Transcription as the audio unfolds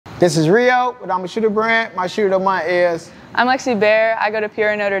This is Rio with I'm a Shooter brand. My shooter of mine is... I'm Lexi Baer. I go to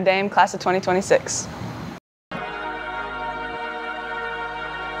Pure Notre Dame, class of 2026.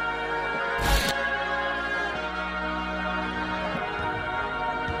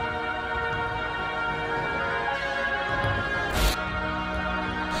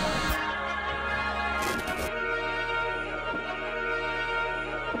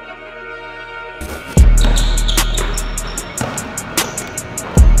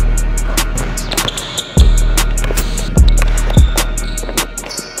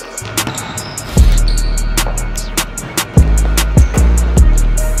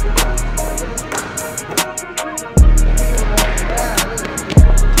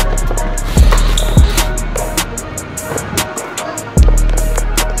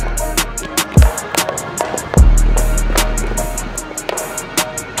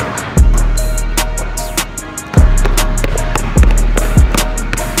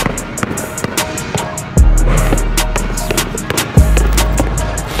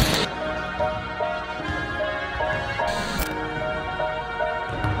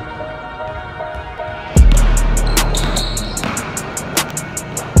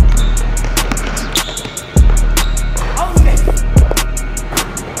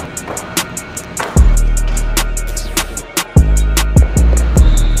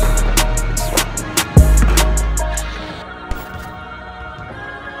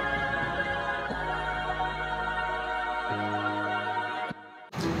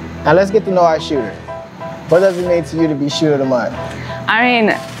 Now let's get to know our shooter. What does it mean to you to be shooter of the month? I mean,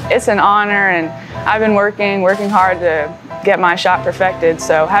 it's an honor, and I've been working hard to get my shot perfected.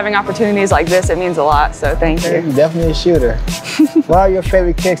 So having opportunities like this, it means a lot. So thank you. You're definitely a shooter. What are your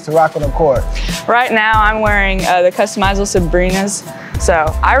favorite kicks to rock on the court? Right now, I'm wearing the customizable Sabrinas. So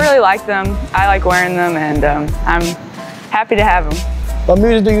I really like them. I like wearing them, and I'm happy to have them. What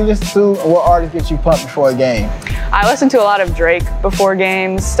music do you listen to, and what artists get you pumped before a game? I listen to a lot of Drake before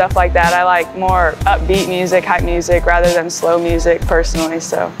games, stuff like that. I like more upbeat music, hype music, rather than slow music personally,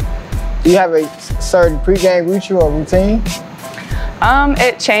 so. Do you have a certain pregame ritual or routine?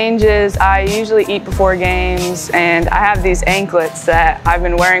 It changes. I usually eat before games, and I have these anklets that I've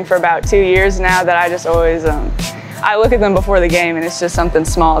been wearing for about 2 years now that I just always, I look at them before the game, and it's just something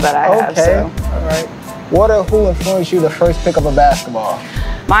small that I have. So. All right. What or who influenced you to first pick up a basketball?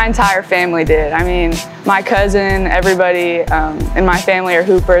 My entire family did. I mean, my cousin, everybody in my family are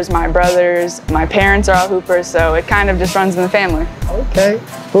hoopers, my brothers, my parents are all hoopers, so it kind of just runs in the family. Okay.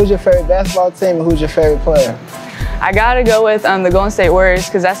 Who's your favorite basketball team and who's your favorite player? I gotta go with the Golden State Warriors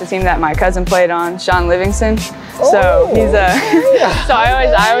because that's the team that my cousin played on, Sean Livingston. So he's so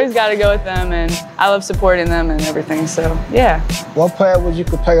I always gotta go with them, and I love supporting them and everything, so yeah. What player would you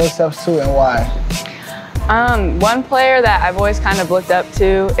compare yourself to and why? One player that I've always kind of looked up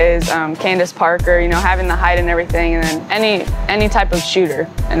to is Candace Parker, you know, having the height and everything, and then any type of shooter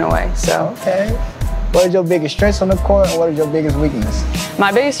in a way, so. Okay. What is your biggest strengths on the court, and what is your biggest weakness?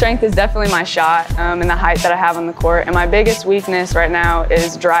 My biggest strength is definitely my shot and the height that I have on the court, and my biggest weakness right now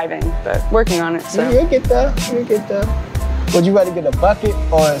is driving, but working on it, so. You'll get there, you'll get there. Would you rather get a bucket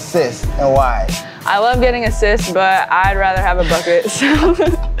or an assist, and why? I love getting assists, but I'd rather have a bucket, so.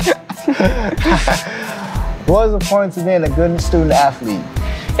 What is the point of being a good student athlete?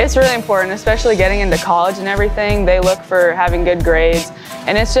 It's really important, especially getting into college and everything. They look for having good grades,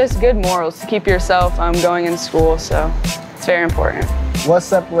 and it's just good morals to keep yourself going in school, so it's very important. What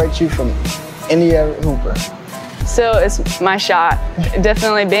separates you from any other hooper? So it's my shot.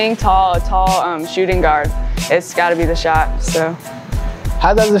 Definitely being tall, a tall shooting guard. It's got to be the shot, so.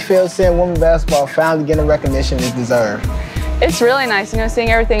 How does it feel seeing women's basketball finally getting recognition it deserves? It's really nice, you know,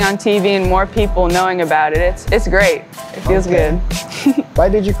 seeing everything on TV and more people knowing about it. It's great. It feels good. Why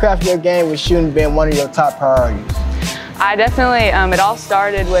did you craft your game with shooting being one of your top priorities? I definitely, it all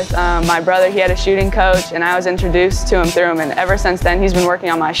started with my brother. He had a shooting coach, and I was introduced to him through him, and ever since then he's been working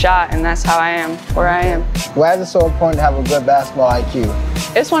on my shot, and that's how I am where I am. Why is it so important to have a good basketball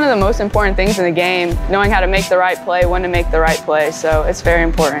IQ? It's one of the most important things in the game, knowing how to make the right play, when to make the right play, so it's very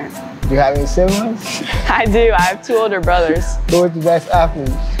important. Do you have any siblings? I do. I have 2 older brothers. Who is the best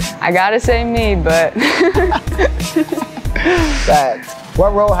athlete? I gotta say me, but. Facts.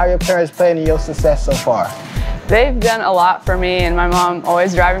 What role have your parents played in your success so far? They've done a lot for me, and my mom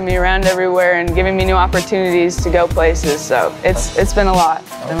always driving me around everywhere and giving me new opportunities to go places, so it's been a lot.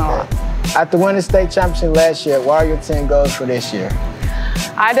 It's been a lot. After winning the state championship last year, what are your 10 goals for this year?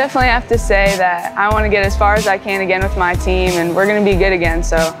 I definitely have to say that I want to get as far as I can again with my team, and we're going to be good again,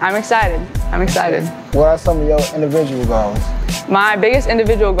 so I'm excited. I'm excited. What are some of your individual goals? My biggest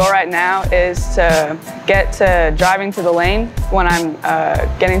individual goal right now is to get to driving to the lane when I'm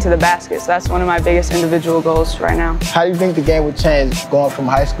getting to the basket. So that's one of my biggest individual goals right now. How do you think the game would change going from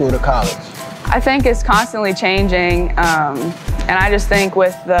high school to college? I think it's constantly changing, and I just think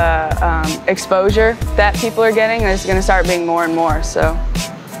with the exposure that people are getting, it's going to start being more and more. So,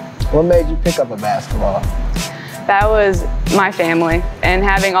 what made you pick up a basketball? That was my family, and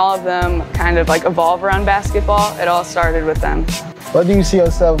having all of them kind of like evolve around basketball, it all started with them. What do you see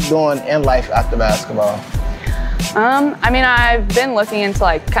yourself doing in life after basketball? I mean, I've been looking into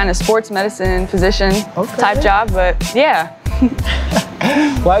like kind of sports medicine physician type job, but yeah.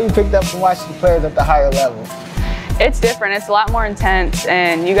 Why you picked up from watching the players at the higher level? It's different. It's a lot more intense,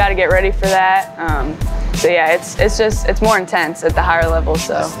 and you got to get ready for that. So yeah, it's more intense at the higher level.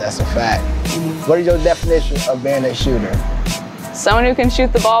 So that's a fact. What is your definition of being a shooter? Someone who can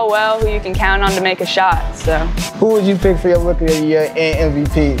shoot the ball well, who you can count on to make a shot. So who would you pick for your Rookie of the Year and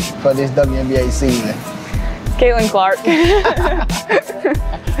MVP for this WNBA season? Caitlin Clark.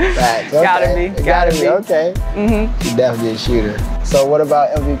 Facts. Okay. Gotta be. Okay. She's definitely a shooter. So what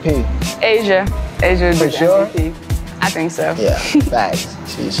about MVP? Asia would be sure? MVP. I think so. Yeah, facts.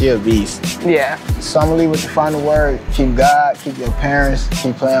 She a beast. Yeah. So I'm gonna leave with the final word. Keep God, keep your parents,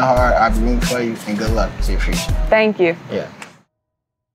 keep playing hard. I'll be rooting for you, and good luck to your future. Thank you. Yeah.